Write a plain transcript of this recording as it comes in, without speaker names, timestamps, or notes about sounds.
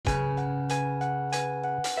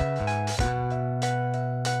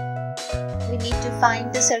to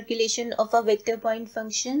find the circulation of a vector point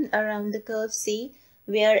function around the curve C,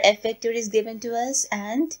 where f vector is given to us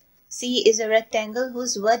and C is a rectangle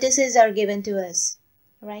whose vertices are given to us,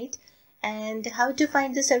 right? And how to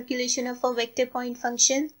find the circulation of a vector point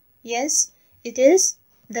function? Yes, it is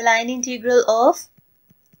the line integral of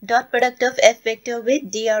dot product of f vector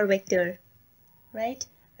with dr vector, right,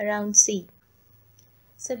 around C.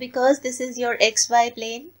 So because this is your xy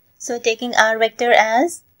plane, so taking r vector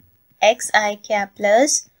as xi cap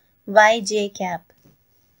plus yj cap,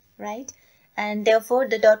 right? And therefore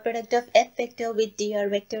the dot product of f vector with dr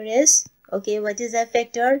vector is, okay, what is f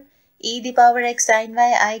vector? E the power x sin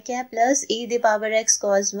y I cap plus e the power x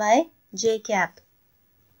cos y j cap.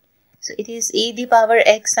 So it is e the power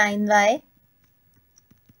x sin y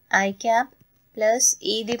I cap plus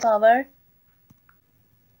e the power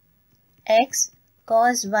x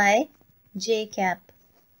cos y j cap.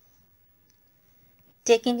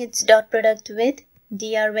 Taking its dot product with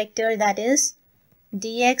dr vector, that is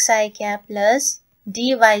dxi cap plus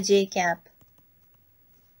dyj cap.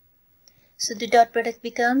 So the dot product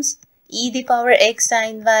becomes e the power x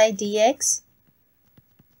sin y dx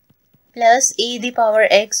plus e the power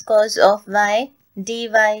x cos of y dy,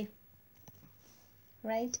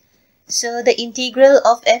 right? So the integral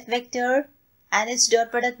of f vector and its dot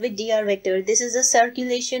product with dr vector, this is a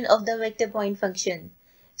circulation of the vector point function.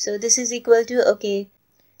 So this is equal to, okay,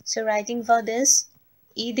 so writing for this,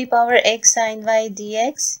 e the power x sin y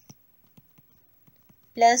dx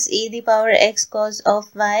plus e the power x cos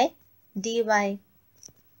of y dy.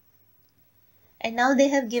 And now they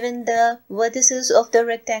have given the vertices of the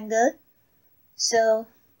rectangle. So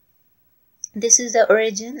this is the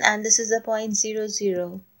origin and this is the point 0,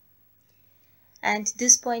 0. And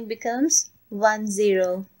this point becomes 1,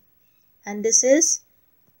 0. And this is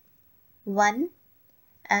 1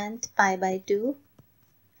 and pi by 2.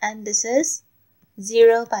 And this is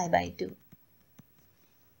 0 pi by 2.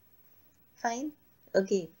 Fine?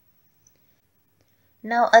 Okay.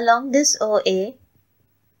 Now along this OA,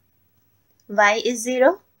 y is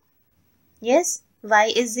 0. Yes,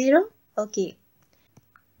 y is 0. Okay.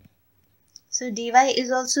 So dy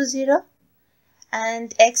is also 0.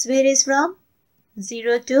 And x varies from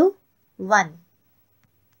 0 to 1.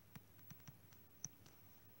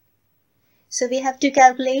 So we have to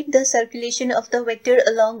calculate the circulation of the vector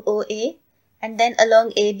along OA, and then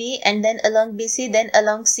along AB, and then along BC, then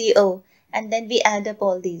along CO, and then we add up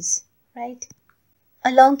all these, right?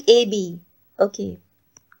 Along AB, okay,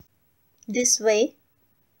 this way.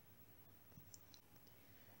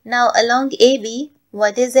 Now along AB,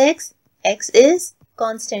 what is x? X is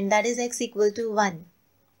constant, that is x equal to 1.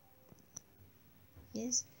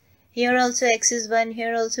 Yes, here also x is 1,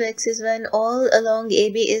 here also x is 1, all along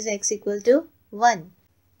AB is x equal to 1.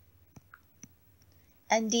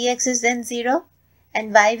 And dx is then 0,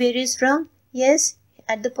 and y varies from, yes,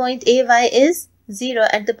 at the point A y is 0,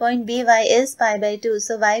 at the point B y is pi by 2,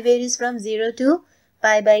 so y varies from 0 to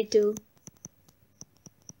pi by 2,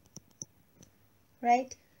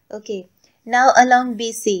 right? Okay, now along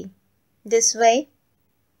BC, this way,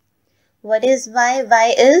 what is y?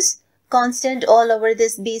 Y is constant all over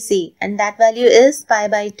this BC, and that value is pi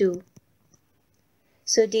by 2.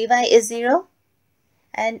 So dy is 0,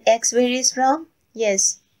 and x varies from,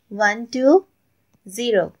 yes, 1 to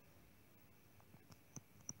 0.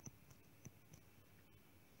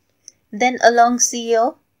 Then along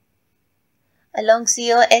CO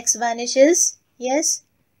x vanishes, yes,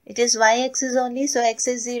 it is y-axis only, so x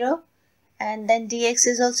is 0, and then dx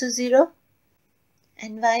is also 0,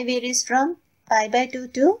 and y varies from pi by 2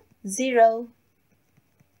 to 0.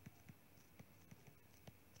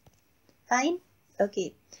 Fine?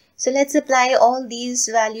 Okay. So let's apply all these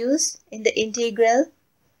values in the integral.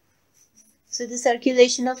 So the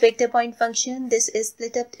circulation of vector point function, this is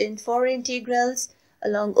split up in 4 integrals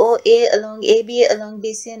along OA, along AB, along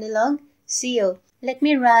BC, and along CO. Let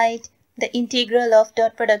me write the integral of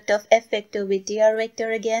dot product of f vector with dr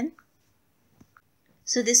vector again.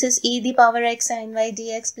 So this is e the power x sin y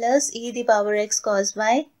dx plus e the power x cos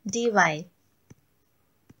y dy.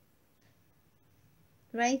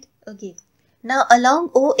 Right? Okay. Now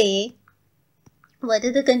along OA, what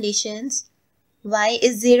are the conditions? Y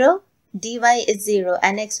is 0, dy is 0,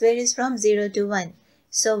 and x varies from 0 to 1.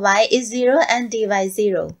 So y is 0 and dy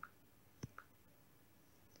 0.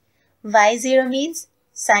 Y 0 means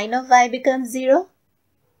sine of y becomes 0,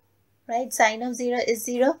 right? Sine of 0 is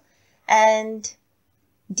 0, and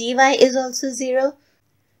dy is also 0.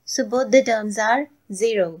 So both the terms are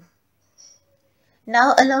 0.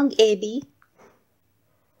 Now along AB,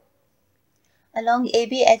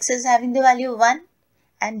 x is having the value 1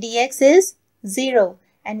 and dx is 0,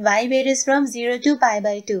 and y varies from 0 to pi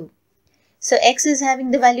by 2. So x is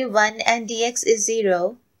having the value 1 and dx is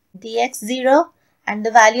 0. Dx 0 and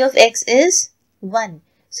the value of x is 1.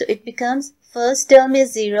 So it becomes first term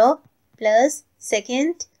is 0 plus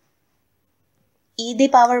second e the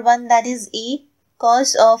power 1, that is e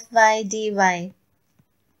cos of y dy.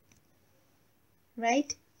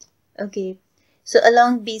 Right? Okay. So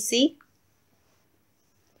along BC,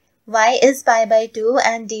 y is pi by 2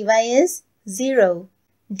 and dy is 0.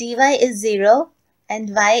 dy is 0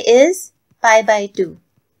 and y is pi by 2.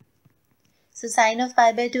 So sine of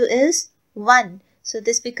pi by 2 is 1. So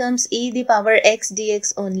this becomes e the power x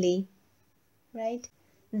dx only. Right?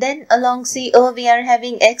 Then along CO we are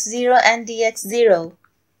having x0 and dx0.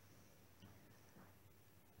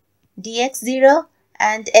 dx0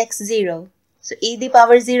 and x0. So e the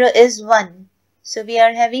power 0 is 1. So we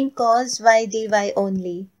are having cos y dy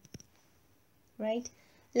only. Right?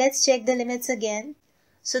 Let's check the limits again.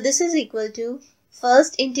 So this is equal to,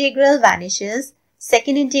 first integral vanishes.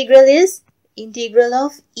 Second integral is integral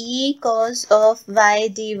of e cos of y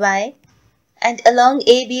dy. And along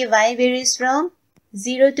AB, y varies from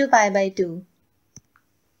 0 to pi by 2.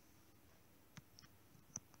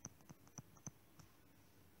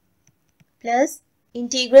 Plus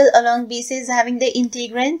integral along BC is having the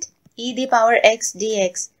integrand e the power x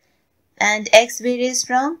dx. And x varies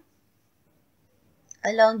from,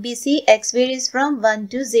 along BC, x varies from 1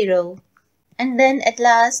 to 0. And then at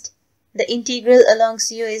last, the integral along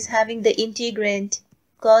CO is having the integrand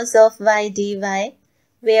cos of y dy,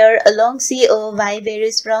 where along CO y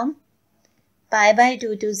varies from pi by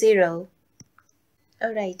 2 to 0.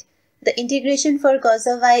 Alright, the integration for cos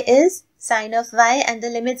of y is sine of y and the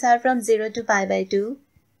limits are from 0 to pi by 2.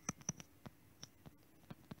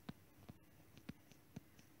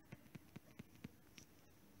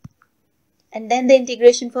 And then the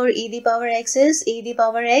integration for e the power x is e the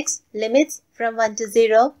power x, limits from 1 to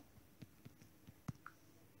 0.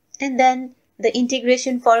 And then the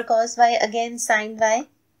integration for cos y, again sine y,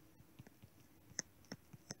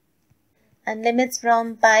 and limits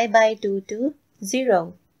from pi by 2 to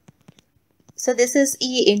 0. So this is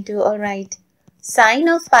e into, alright, sine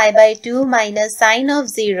of pi by 2 minus sine of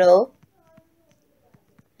 0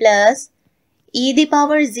 plus e the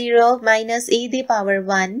power 0 minus e the power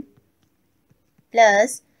 1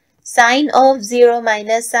 plus sine of 0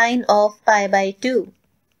 minus sine of pi by 2.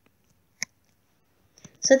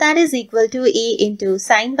 So that is equal to e into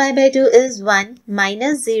sine pi by 2 is 1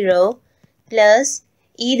 minus 0 plus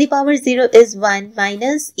e the power 0 is 1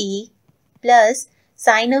 minus e plus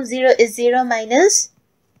sine of 0 is 0 minus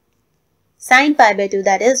sine pi by 2,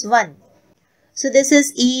 that is 1. So this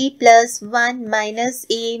is e plus 1 minus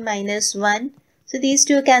e minus 1. So these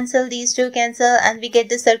two cancel, and we get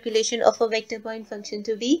the circulation of a vector point function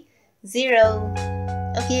to be 0.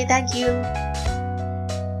 Okay, thank you.